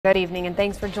Good evening and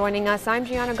thanks for joining us. I'm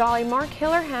Gianna Gali. Mark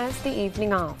Hiller has the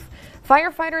evening off.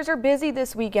 Firefighters are busy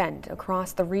this weekend.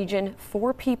 Across the region,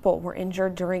 4 people were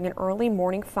injured during an early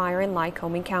morning fire in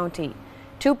Lycoming County.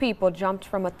 2 people jumped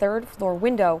from a 3rd-floor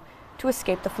window to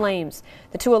escape the flames.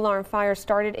 The 2-alarm fire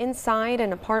started inside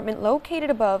an apartment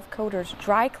located above Coder's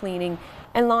dry cleaning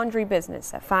and laundry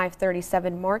business at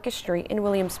 537 Marcus Street in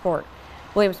Williamsport.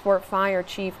 Williamsport Fire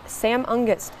Chief Sam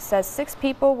Ungust says 6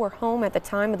 people were home at the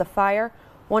time of the fire.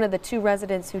 One of the 2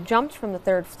 residents who jumped from the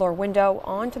 3rd-floor window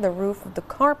onto the roof of the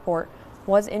carport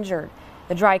was injured.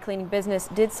 The dry cleaning business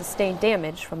did sustain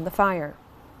damage from the fire.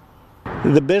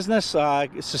 The business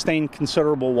sustained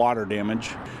considerable water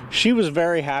damage. She was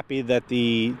very happy that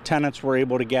the tenants were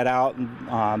able to get out,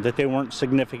 and that they weren't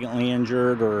significantly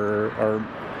injured or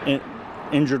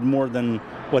injured more than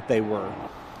what they were.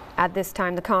 At this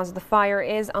time, the cause of the fire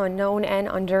is unknown and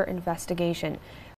under investigation.